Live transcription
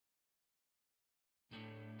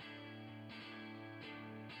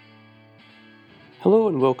Hello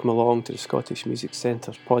and welcome along to the Scottish Music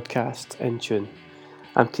Centre's podcast, In Tune.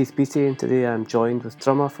 I'm Keith Beattie and today I'm joined with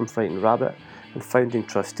drummer from Frightened Rabbit and founding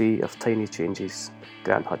trustee of Tiny Changes,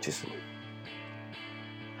 Grant Hutchison.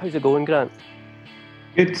 How's it going, Grant?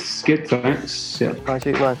 Good, thanks. Yeah.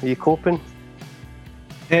 Magic, man. Are you coping?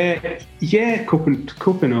 Yeah,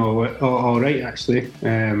 coping all right actually.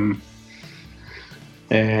 Got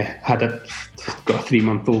a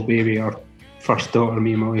 3-month-old baby, our first daughter,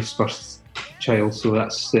 me and my wife's first child, so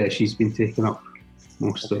that's she's been taking up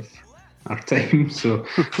most of our time. So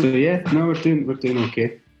yeah, no, we're doing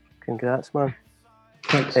okay. Congrats, man.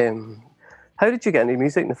 Thanks. How did you get into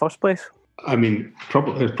music in the first place? I mean,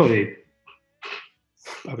 probably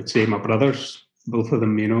I would say my brothers, both of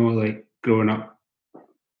them. You know, like growing up,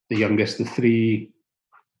 the youngest of three,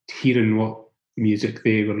 hearing what music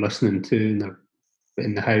they were listening to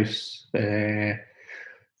in the house.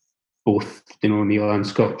 Both, you know, Neil and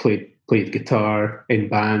Scott played guitar in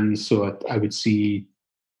bands, so I would see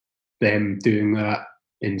them doing that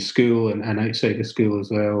in school and outside of school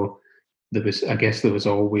as well. There was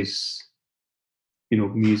always, you know,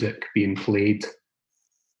 music being played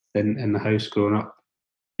in the house growing up,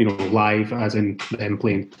 you know, live as in them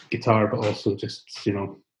playing guitar, but also just, you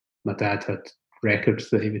know, my dad had records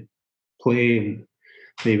that he would play and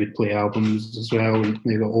they would play albums as well when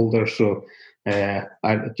they got older. So I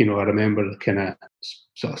remember the kind of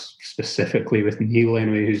sort of specifically with Neil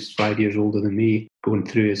anyway, who's 5 years older than me, going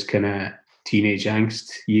through his kind of teenage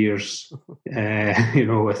angst years, you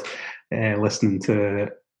know, with listening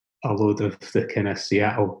to a load of the kind of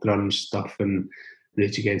Seattle grunge stuff and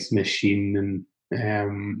Rage Against the Machine and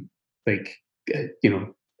you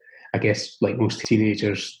know, I guess like most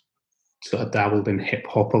teenagers sort of dabbled in hip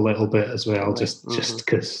hop a little bit as well, just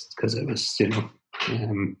because it was, you know,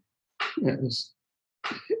 it was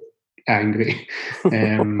angry.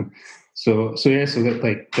 So that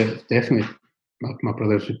like that definitely my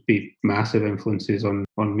brothers would be massive influences on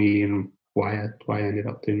me and why I ended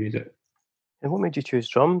up doing music. And what made you choose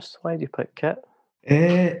drums? Why did you pick kit?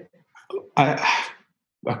 There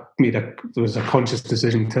was a conscious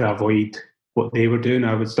decision to avoid what they were doing.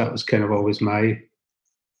 That was kind of always my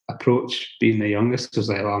approach, being the youngest, was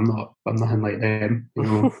like, well, I'm nothing like them, you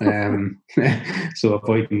know. So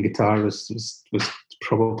avoiding guitar was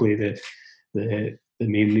probably the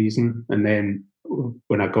main reason. And then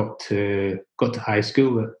when I got to high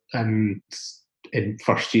school and in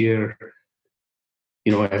first year,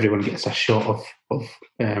 you know, everyone gets a shot of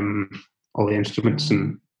all the instruments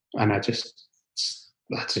and I just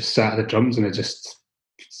sat at the drums and it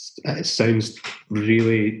sounds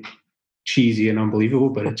really cheesy and unbelievable,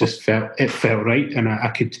 but it just felt right, and I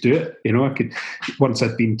could do it. You know, once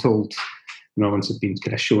I'd been kind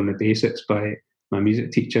of shown the basics by my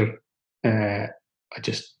music teacher, I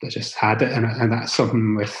just had it, and that's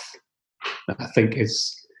something that I think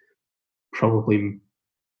is probably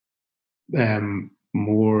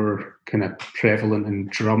more kind of prevalent in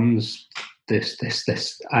drums. This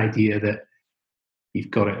idea that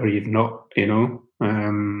you've got it or you've not, you know.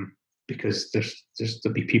 Because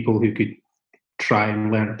there'll be people who could try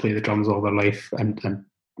and learn to play the drums all their life and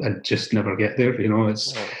just never get there. You know,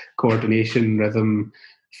 it's coordination, rhythm,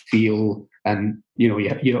 feel, and you know,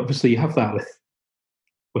 you obviously have that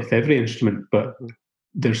with every instrument, but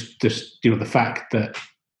there's you know, the fact that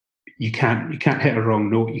you can't hit a wrong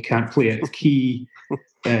note, you can't play it key,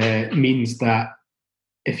 means that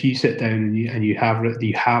if you sit down and you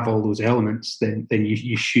have all those elements, then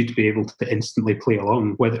you should be able to instantly play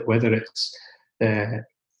along. Whether it's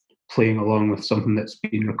playing along with something that's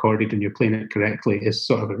been recorded and you're playing it correctly is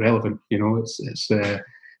sort of irrelevant. You know, it's that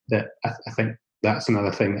I think that's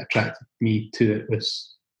another thing that attracted me to it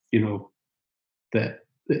was, you know, that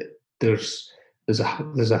there's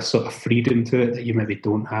a sort of freedom to it that you maybe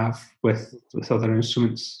don't have with other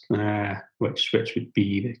instruments, which would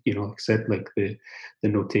be, you know, like I said, like the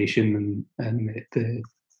notation and the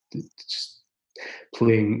just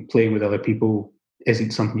playing with other people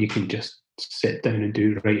isn't something you can just sit down and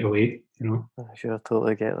do right away, you know. Sure, I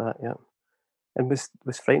totally get that. Yeah. And was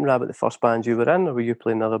Frightened Rabbit the first band you were in, or were you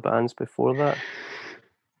playing other bands before that?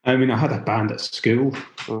 I mean, I had a band at school.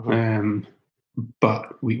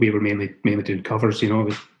 But we were mainly doing covers, you know,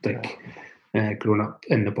 like growing up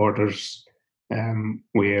in the Borders,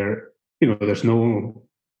 where, you know, there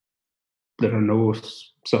are no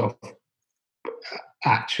sort of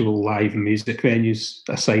actual live music venues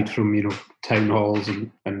aside from, you know, town halls and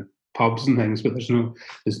pubs and things, but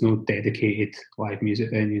there's no dedicated live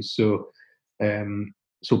music venues. So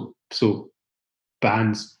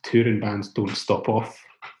touring bands don't stop off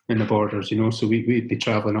in the Borders, you know. So we'd be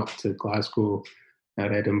travelling up to Glasgow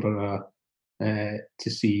or Edinburgh to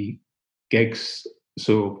see gigs.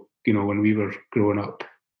 So, you know, when we were growing up,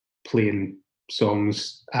 playing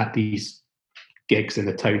songs at these gigs in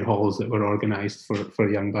the town halls that were organised for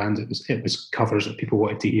young bands, it was covers that people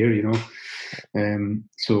wanted to hear, you know.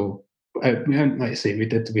 So, like I say, we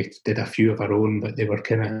did a few of our own, but they were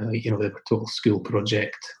kind of like, you know, they were total school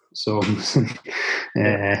project songs,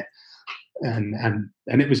 and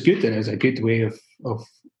it was good, and it was a good way of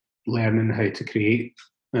learning how to create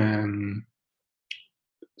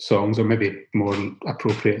songs, or maybe more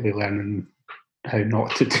appropriately learning how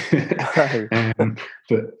not to do it.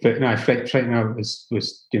 But no, right now it was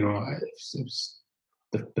you know, it was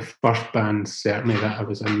the first band certainly that I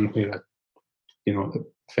was in where I, you know, it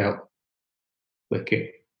felt like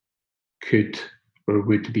it could or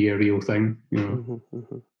would be a real thing, you know.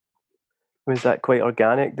 Was that quite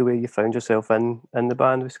organic, the way you found yourself in the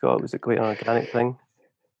band with Scott? Was it quite an organic thing?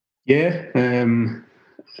 Yeah.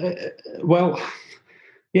 Well,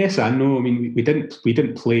 yes and no. I mean, we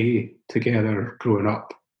didn't play together growing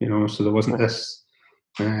up, you know, so there wasn't this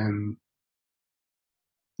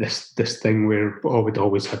this thing where we'd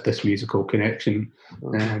always had this musical connection.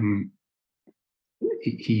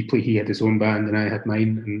 He had his own band and I had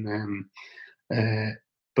mine, and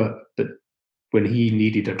but when he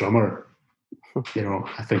needed a drummer, you know,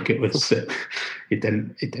 I think it was he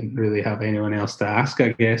didn't really have anyone else to ask,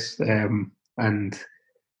 I guess, and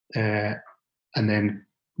then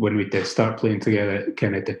when we did start playing together, it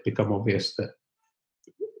kind of did become obvious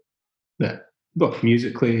that well,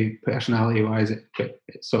 musically, personality wise, it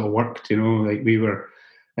sort of worked, you know, like we were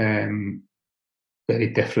very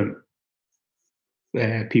different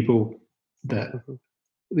people that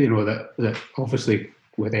you know that obviously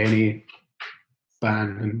with any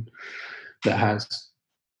band and that has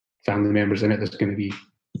family members in it, there's going to be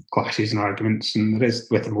clashes and arguments, and there is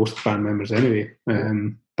with most band members anyway.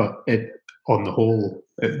 But on the whole,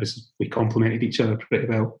 we complemented each other pretty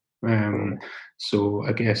well. So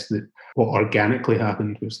I guess that what organically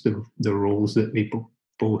happened was the roles that we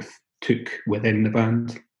both took within the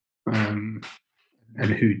band, and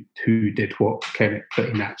who did what kind of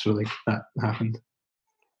pretty naturally that happened.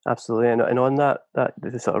 Absolutely, and on that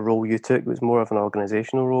the sort of role you took was more of an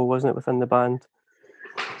organisational role, wasn't it, within the band?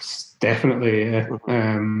 Definitely, yeah.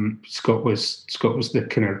 Scott was the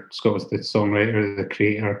songwriter, the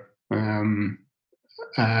creator.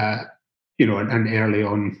 You know, and early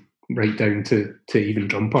on, right down to even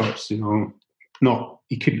drum parts. You know, not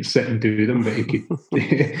he couldn't sit and do them, but he could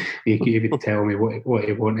he would tell me what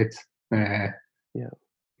he wanted.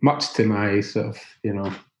 Much to my sort of, you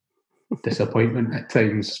know, disappointment at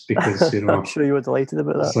times, because, you know, I'm sure you were delighted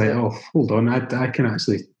about that. It's like, oh, hold on, I can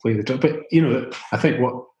actually play the drum. But, you know, I think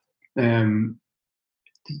what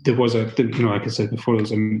there was you know, like I said before,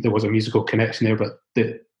 there was a musical connection there, but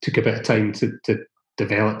it took a bit of time to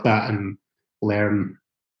develop that and learn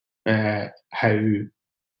how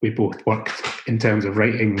we both worked in terms of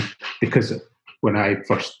writing, because when I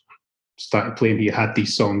first started playing, he had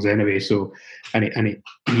these songs anyway. So,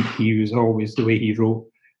 he was always, the way he wrote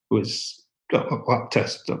was up to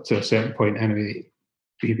a certain point anyway.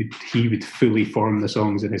 He would fully form the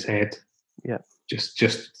songs in his head,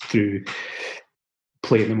 just through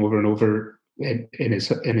playing them over and over in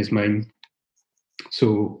his mind.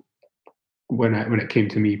 So when it came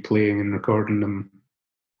to me playing and recording them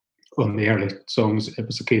on the early songs, it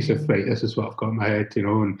was a case of, right, this is what I've got in my head, you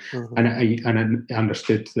know, and I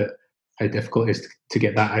understood that how difficult it is to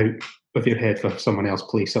get that out of your head for someone else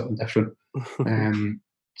play something different.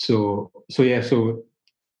 So in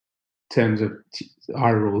terms of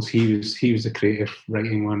our roles, he was the creative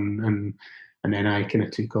writing one, and then I kind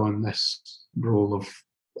of took on this role of,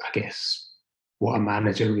 I guess, what a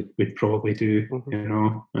manager would probably do, you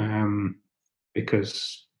know,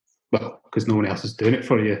 because no one else is doing it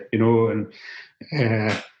for you, you know,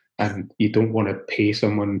 and you don't want to pay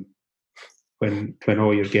someone when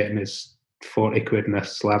all you're getting is 40 quid and a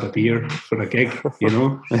slab of beer for a gig, you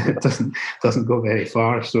know. It doesn't go very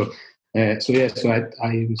far. So I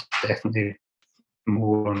was definitely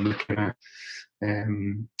more on the kind of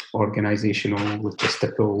organisational,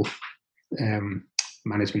 logistical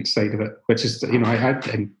management side of it, which is, you know, I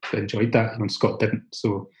enjoyed that, and Scott didn't,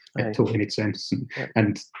 so it totally made sense.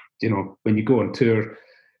 And you know, when you go on tour,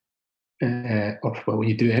 or well, when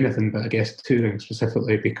you do anything, but I guess touring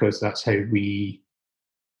specifically, because that's where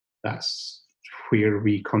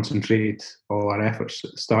we concentrated all our efforts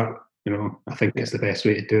at the start. You know, I think it's the best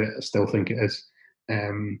way to do it. I still think it is.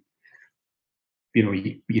 You know,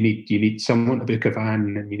 you need someone to book a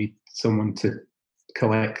van, and you need someone to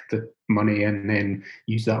collect the money, and then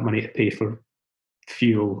use that money to pay for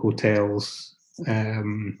fuel, hotels,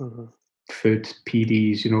 food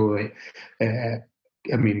PDs, you know, like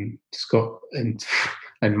I mean, Scott and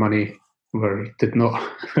money did not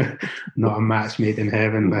not a match made in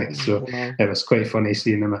heaven, like, so it was quite funny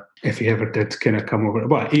seeing him if he ever did kind of come over.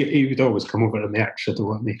 Well, he would always come over to merch. I don't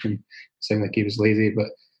want to make him sound like he was lazy, but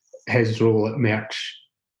his role at merch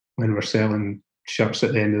when we're selling shirts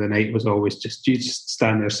at the end of the night was always just, you just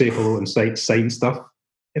stand there, say hello and sign stuff.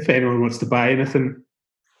 If anyone wants to buy anything,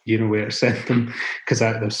 you know where to send them. Because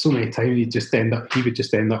there's so many times he would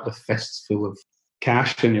just end up with fists full of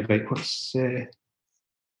cash, and you're like,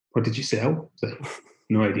 what did you sell? Like,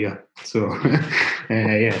 no idea. So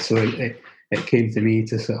yeah, so it came to me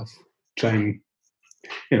to sort of try and,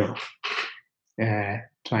 you know,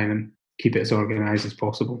 try and keep it as organised as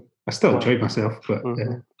possible. I still enjoyed myself, but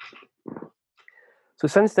So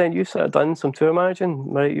since then, you've sort of done some tour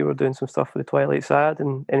managing, right? You were doing some stuff for the Twilight Sad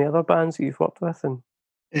and any other bands that you've worked with, and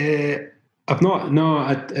I've not. No,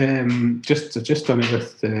 I've just done it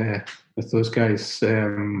with those guys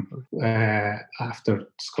after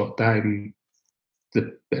Scott died, and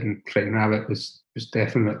Frightened Rabbit was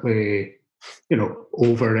definitely, you know,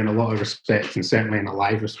 over in a lot of respects, and certainly in a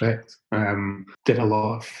live respect. Did a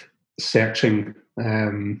lot of searching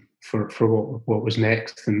for what was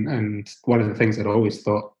next, and one of the things I'd always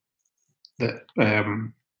thought that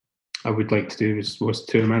I would like to do was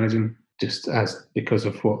tour managing, just as because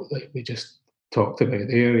of what we just talked about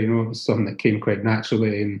there. You know, it was something that came quite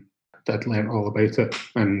naturally, and I'd learned all about it.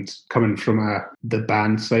 And coming from the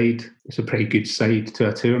band side, it's a pretty good side to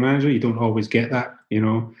a tour manager. You don't always get that, you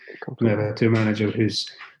know. We have a tour manager who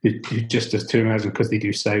just does tour managing because they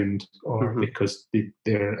do sound, or because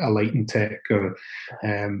they're a lighting tech, or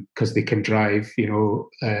because they can drive, you know.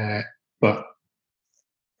 But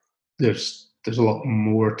there's a lot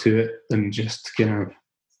more to it than just kind of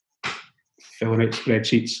filling out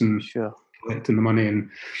spreadsheets and collecting the money, and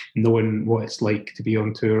knowing what it's like to be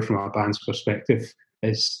on tour from a band's perspective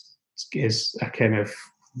is a kind of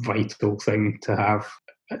vital thing to have.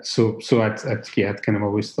 So I'd kind of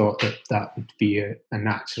always thought that would be a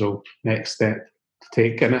natural next step to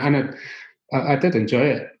take, and I did enjoy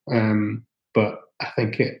it, but I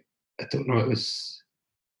think I don't know, it was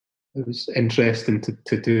interesting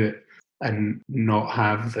to do it and not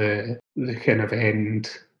have the kind of end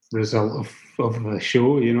result of the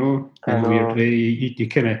show, you know. In a weird way, you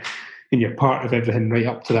kind of, and you're part of everything right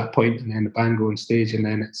up to that point, and then the band go on stage, and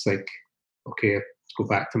then it's like, okay, let's go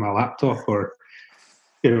back to my laptop, or,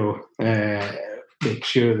 you know, make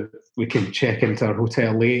sure that we can check into our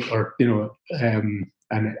hotel late, or, you know,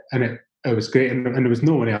 and it was great, and there was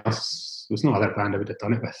no one else, there was no other band I would have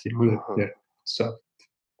done it with, you know. They're sort of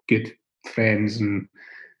good friends and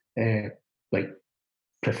like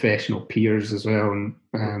professional peers as well,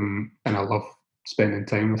 and I love spending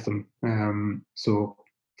time with them. So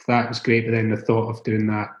that was great. But then the thought of doing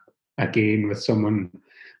that again with someone,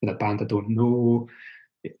 with a band I don't know,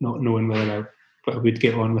 not knowing whether I would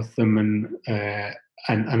get on with them,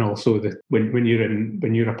 and also that when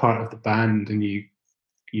you're a part of the band and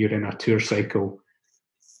you're in a tour cycle,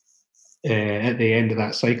 at the end of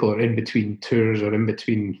that cycle, or in between tours, or in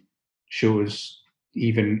between shows,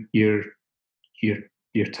 even your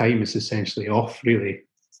time is essentially off, really.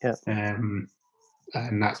 Yeah.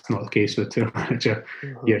 And that's not the case with a tour manager.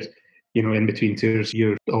 You know, in between tours,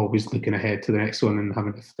 you're always looking ahead to the next one and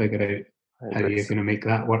having to figure out how you're going to make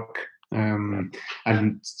that work. And,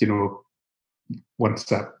 you know, once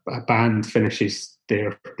a band finishes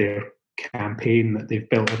their campaign that they've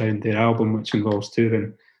built around their album, which involves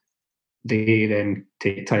touring, they then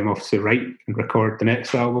take time off to write and record the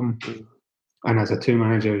next album. And as a tour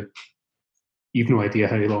manager, you've no idea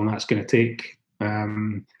how long that's going to take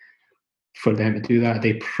for them to do that.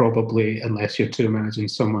 They probably, unless you're tour managing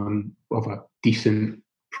someone of a decent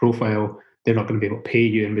profile, they're not going to be able to pay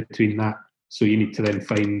you in between that. So you need to then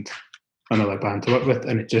find another band to work with,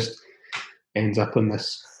 and it just ends up in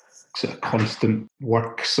this sort of constant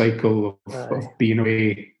work cycle of being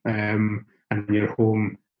away, and when you're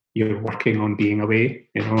home, you're working on being away,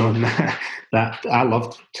 you know. And that I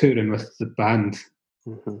loved touring with the band.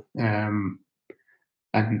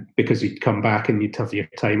 And because you'd come back and you'd have your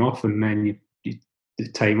time off, and then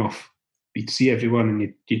the time off, you'd see everyone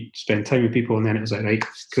and you'd spend time with people, and then it was like, right,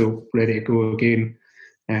 cool, ready to go again.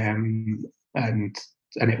 And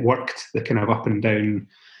it worked, the kind of up and down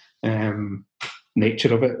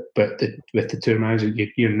nature of it. But with the tour manager,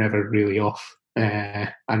 you're never really off,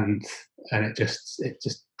 and it just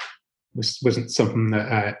wasn't something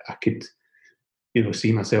that I could, you know,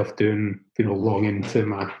 see myself doing, you know, long into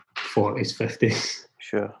my 40s, 50s.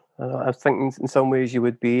 Sure. I think in some ways you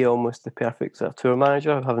would be almost the perfect sort of tour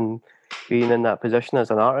manager, having being in that position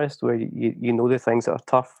as an artist where you know the things that are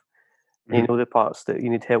tough, you know the parts that you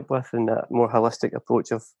need help with, and that more holistic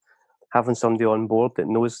approach of having somebody on board that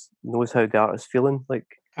knows how the artist's feeling. Like,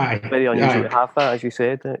 very unusual to have that, as you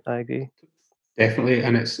said. I agree. Definitely,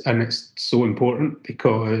 and it's so important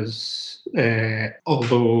because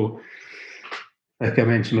although, like I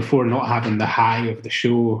mentioned before, not having the high of the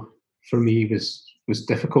show for me was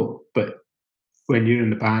difficult, but when you're in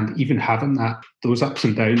the band, even having those ups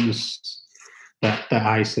and downs that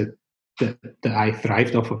I said that I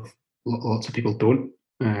thrived off of, lots of people don't,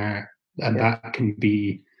 and that can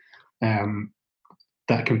be a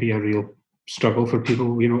real struggle for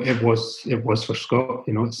people. You know, it was for Scott.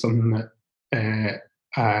 You know, it's something that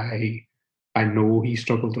I know he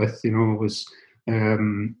struggled with. You know, was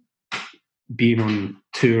being on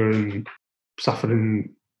tour and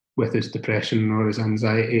suffering with his depression or his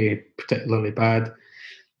anxiety particularly bad,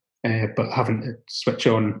 but having to switch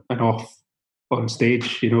on and off on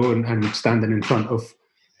stage, you know, and standing in front of,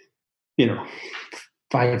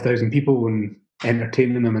 5,000 people and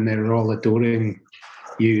entertaining them, and they're all adoring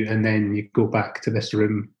you, and then you go back to this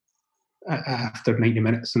room after 90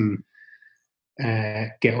 minutes and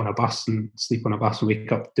get on a bus and sleep on a bus and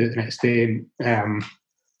wake up, do it the next day.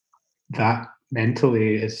 That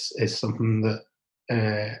mentally is something that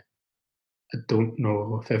I don't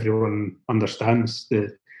know if everyone understands the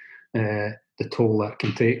toll that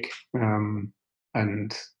can take, and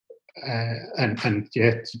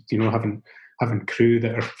yeah, you know, having crew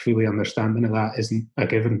that are fully understanding of that isn't a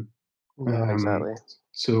given. No, exactly.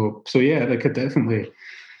 So yeah, like I definitely,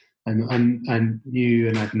 and you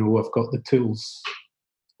and I know I've got the tools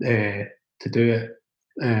to do it,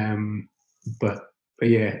 but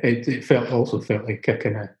yeah, it also felt like a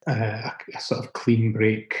kind of a sort of clean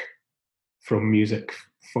break from music,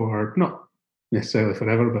 for not necessarily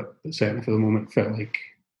forever, but certainly for the moment, felt like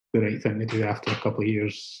the right thing to do after a couple of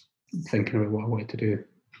years thinking about what I wanted to do.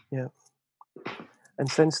 Yeah. And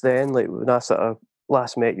since then, like when I sort of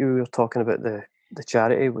last met you, we were talking about the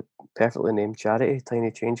charity, with perfectly named charity, Tiny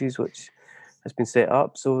Changes, which has been set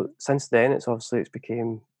up. So since then, it's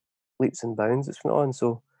became leaps and bounds it's went on.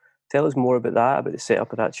 So tell us more about that, about the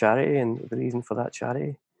setup of that charity and the reason for that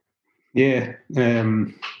charity. Yeah.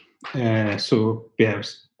 So yeah, it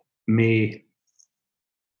was May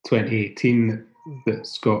 2018 that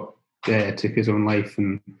Scott took his own life,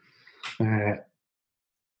 and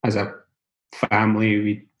as a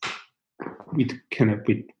family, we'd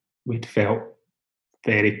felt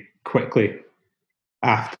very quickly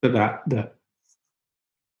after that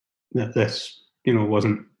this, you know,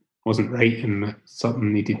 wasn't right, and that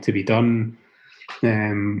something needed to be done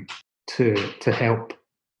to help,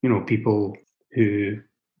 you know, people who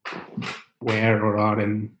were or are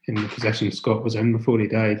in the position Scott was in before he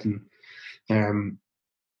died.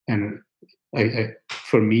 And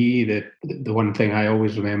for me, the one thing I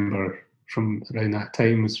always remember from around that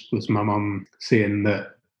time was my mum saying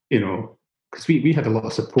that, you know, because we had a lot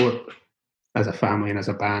of support as a family and as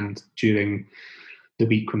a band during the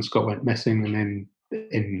week when Scott went missing, and then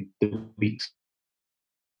in the weeks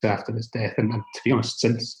after his death. And to be honest,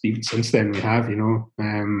 since then we have, you know,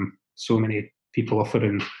 so many people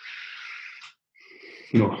offering,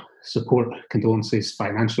 you know, support, condolences,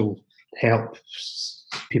 financial help.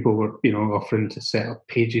 People were, you know, offering to set up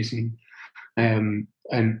pages, and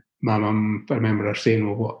my mum, I remember her saying,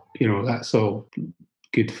 well, what, you know, that's all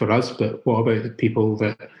good for us, but what about the people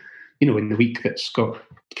that, you know, in the week that Scott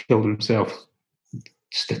killed himself,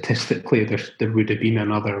 statistically there would have been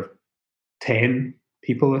another 10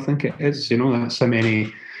 people, I think it is, you know, that's how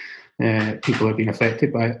many people have been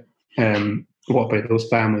affected by it. What about those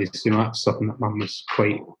families? You know, that's something that Mum was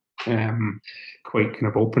quite kind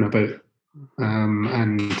of open about,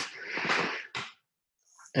 and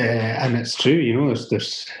it's true. You know,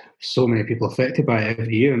 there's so many people affected by it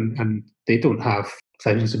every year, and they don't have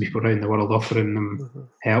thousands of people around the world offering them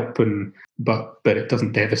help, but it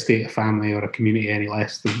doesn't devastate a family or a community any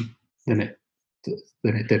less than it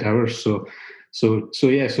did ours. So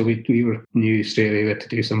yeah, so we knew straight away we had to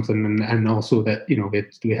do something, and also that, you know,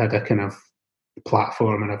 we had a kind of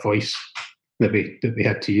platform and a voice that we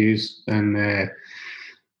had to use, and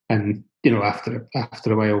you know, after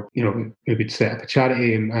a while, you know, we would set up a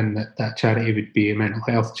charity, and that charity would be a mental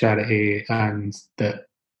health charity, and that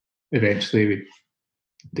eventually we'd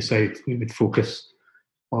decide we would focus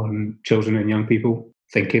on children and young people,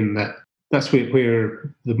 thinking that that's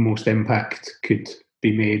where the most impact could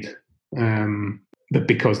be made. But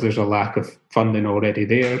because there's a lack of funding already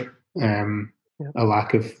there, a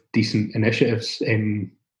lack of decent initiatives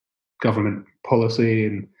in government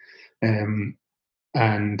policy, and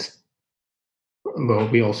well,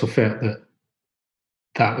 we also felt that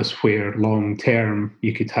that was where long term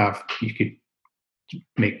you could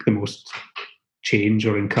make the most change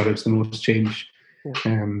or encourage the most change.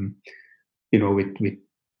 Yeah. We'd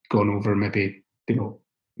gone over maybe,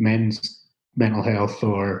 men's mental health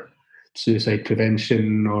or suicide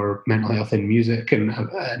prevention or mental health in music,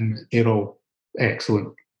 and they're all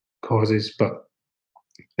excellent causes. But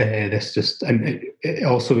this just, and it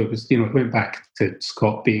also, it was, it went back to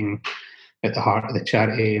Scott being at the heart of the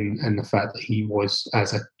charity, and the fact that he was,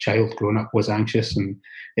 as a child growing up, was anxious, and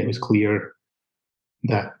it was clear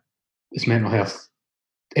that his mental health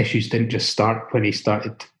issues didn't just start when he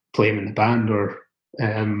started playing in the band, or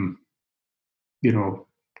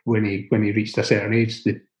when he reached a certain age.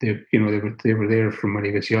 They were there from when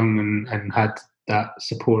he was young, and had that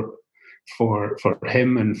support for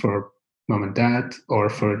him and for mum and dad, or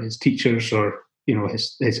for his teachers, or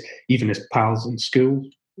his even his pals in school,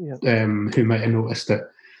 who might have noticed that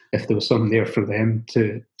if there was something there for them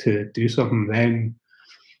to do something, then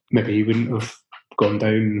maybe he wouldn't have gone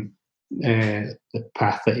down the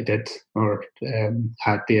path that he did, or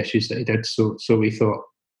had the issues that he did. So we thought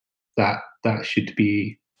that should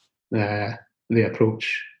be the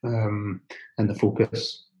approach, and the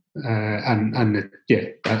focus. I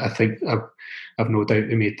think I've no doubt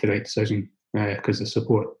we made the right decision, because the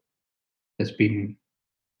support has been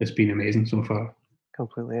amazing so far.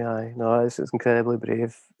 Completely, aye. No, it's incredibly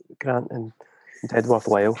brave, Grant, and dead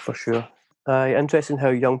worthwhile for sure. Interesting how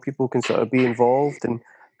young people can sort of be involved and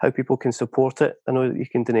how people can support it. I know that you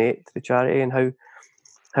can donate to the charity, and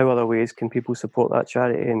how other ways can people support that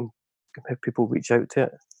charity and how people reach out to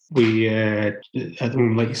it. We, at the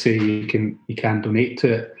moment, like you say, you can donate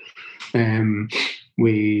to it.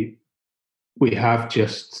 We have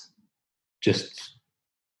just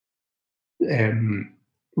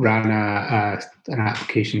ran an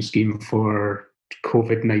application scheme for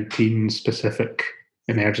COVID-19 specific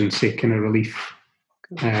emergency kind of relief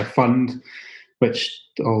fund, which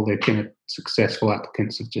all the kind of successful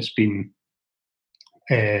applicants have just been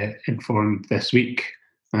informed this week.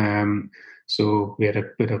 So we had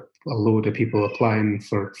a load of people applying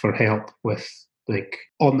for help with, like,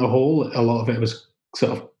 on the whole, a lot of it was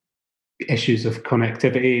sort of issues of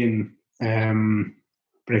connectivity and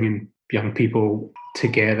bringing young people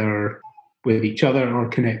together with each other, or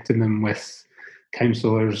connecting them with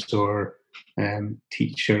counsellors or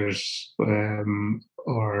teachers,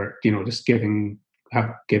 or just giving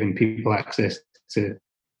people access to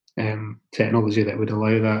technology that would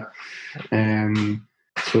allow that.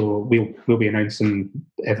 So we'll be announcing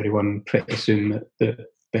everyone pretty soon that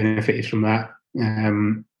benefited from that,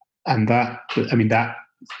 and that ended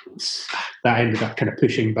up kind of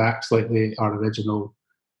pushing back slightly our original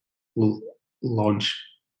launch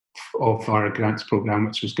of our grants program,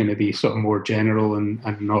 which was going to be sort of more general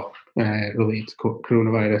and not related to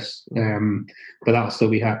coronavirus. But that'll still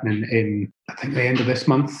be happening in, I think, the end of this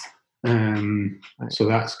month. So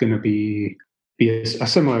that's going to be a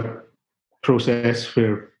similar process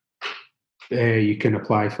where you can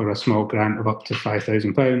apply for a small grant of up to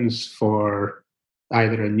 £5,000 for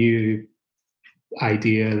either a new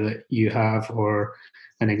idea that you have, or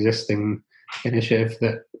an existing initiative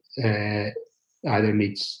that either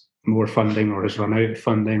needs more funding or has run out of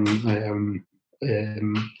funding, and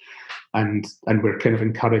we're kind of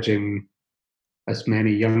encouraging as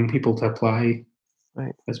many young people to apply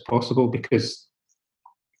as possible, because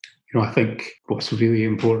I think what's really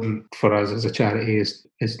important for us as a charity is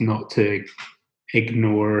not to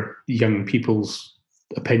ignore young people's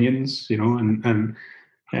opinions, and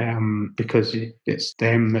because it's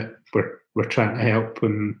them that we're trying to help.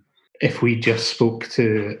 And if we just spoke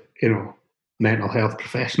to mental health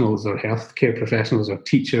professionals or healthcare professionals or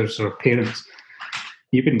teachers or parents,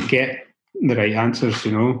 you wouldn't get the right answers,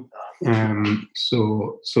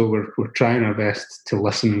 So we're trying our best to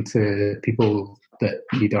listen to people that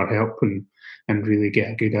need our help, and really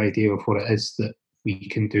get a good idea of what it is that we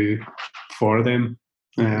can do for them.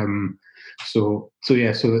 So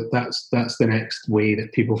that's the next way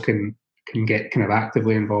that people can get kind of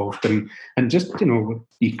actively involved, and just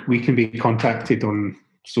we can be contacted on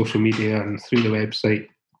social media and through the website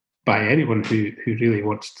by anyone who really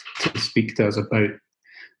wants to speak to us about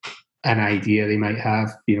an idea they might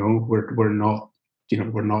have. We're not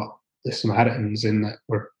the Samaritans in that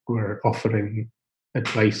we're offering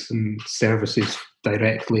advice and services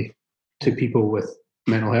directly to people with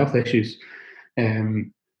mental health issues,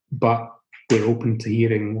 but we're open to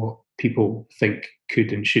hearing what people think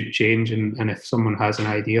could and should change, and if someone has an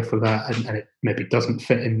idea for that, and it maybe doesn't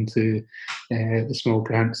fit into the small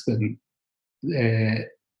grants, then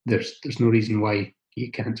there's no reason why you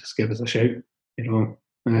can't just give us a shout.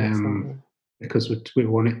 because we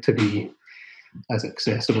want it to be as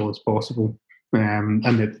accessible as possible. And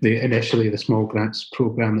initially the small grants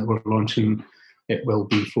program that we're launching, it will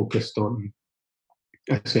be focused on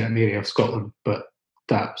a certain area of Scotland, but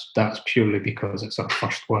that's purely because it's our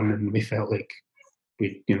first one, and we felt like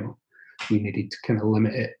we needed to kind of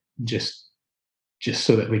limit it just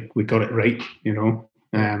so that we got it right,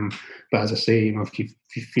 But as I say, if you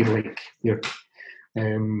feel like you're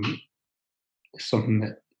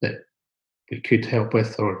something that we could help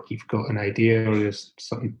with, or you've got an idea, or there's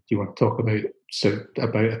something you want to talk about,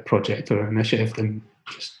 about a project or an initiative, then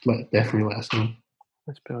just definitely let us know.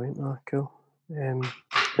 That's brilliant. Cool. And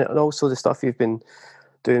also the stuff you've been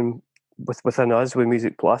doing within us with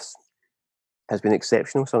Music Plus has been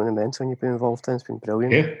exceptional. Some of the mentoring you've been involved in has been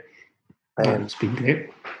brilliant. Yeah, it's been great.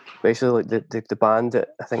 Especially like the band that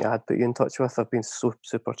I think I had put you in touch with, I've been so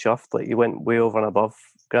super chuffed. Like, you went way over and above,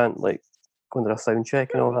 Grant, like going to a sound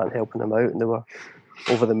check and all that and helping them out, and they were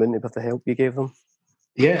over the moon with the help you gave them.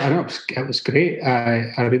 Yeah, I know, it was great.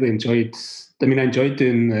 I really enjoyed. I enjoyed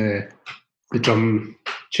doing the drum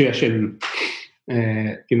tuition,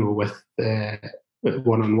 with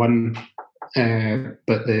one-on-one.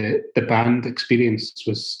 But the band experience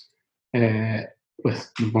was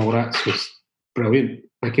with Mallrats was brilliant.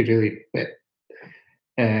 Like, it really, it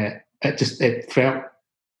felt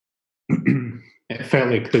it felt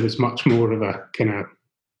like there was much more of a kind of,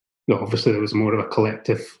 obviously there was more of a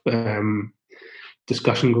collective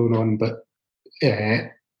discussion going on, but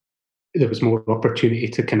there was more opportunity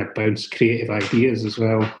to kind of bounce creative ideas as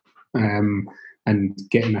well, and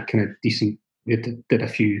getting a kind of decent. We did a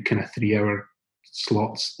few kind of 3-hour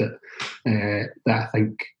slots that I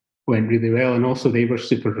think went really well, and also they were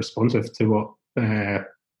super responsive to what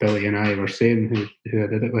Billy and I were saying, who I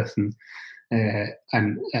did it with, and it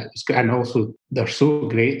was, and also they're so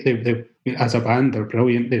great. They as a band, they're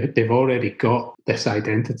brilliant. They've already got this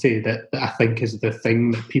identity that I think is the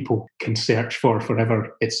thing that people can search for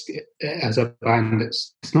forever. It's, as a band,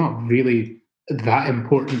 it's not really that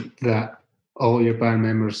important that all your band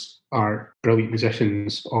members are brilliant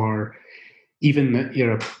musicians, or even that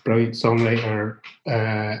you're a brilliant songwriter,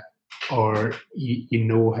 or you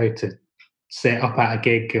know how to set up at a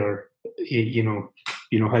gig, or you know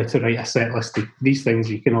how to write a set list. These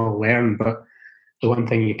things you can all learn, but the one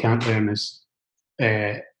thing you can't learn is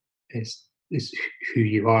who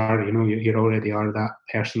you are. You already are that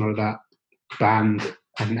person or that band,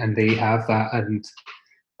 and they have that, and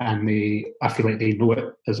I feel like they know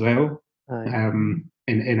it as well.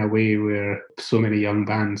 In a way where so many young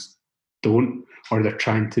bands don't, or they're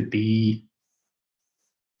trying to be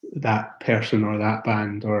that person or that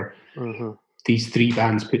band, or these 3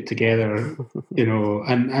 bands put together,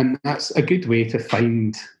 and that's a good way to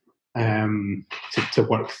find to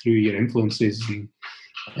work through your influences,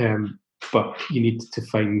 and but you need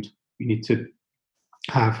to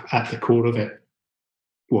have at the core of it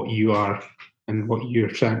what you are and what you're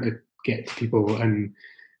trying to get to people. And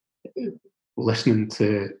listening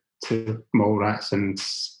to Mallrats and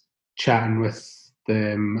chatting with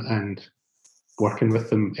them and working with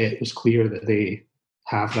them, it was clear that they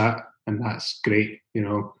have that, and that's great,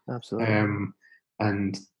 Absolutely.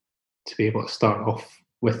 And to be able to start off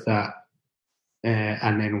with that,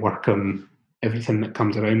 and then work on everything that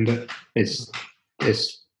comes around it is a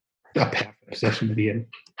perfect position to be in.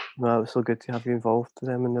 Well, it was so good to have you involved with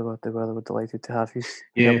them, and they were delighted to have you.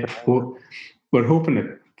 Yeah, well, we're hoping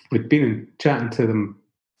that we've been chatting to them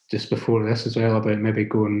just before this as well about maybe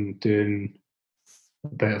doing a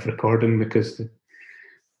bit of recording, because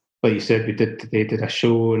like you said, they did a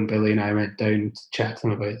show, and Billy and I went down to chat to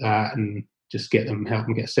them about that and just help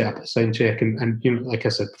them get set up at soundcheck, and like I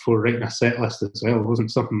said before, writing a set list as well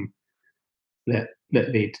wasn't something that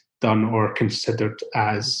they'd done or considered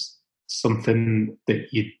as something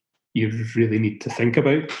that you really need to think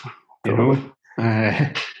about,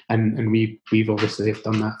 and we've obviously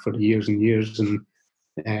done that for years and years, and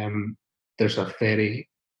there's a very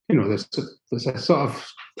there's a sort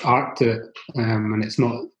of art to it, and it's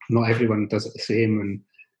not everyone does it the same,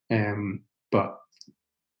 and but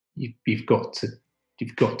you've got to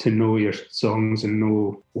know your songs and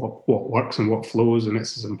know what works and what flows, and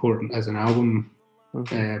it's as important as an album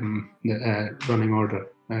running order.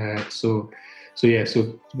 So we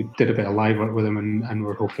did a bit of live work with them, and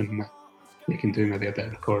we're hoping that we can do maybe a bit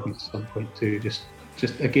of recording at some point too, just so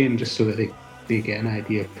that they get an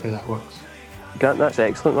idea of how that works. Grant, that's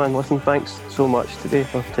excellent, man. Listen, thanks so much today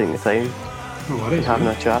for taking the time No worries, and having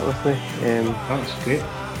a chat with me. That was great.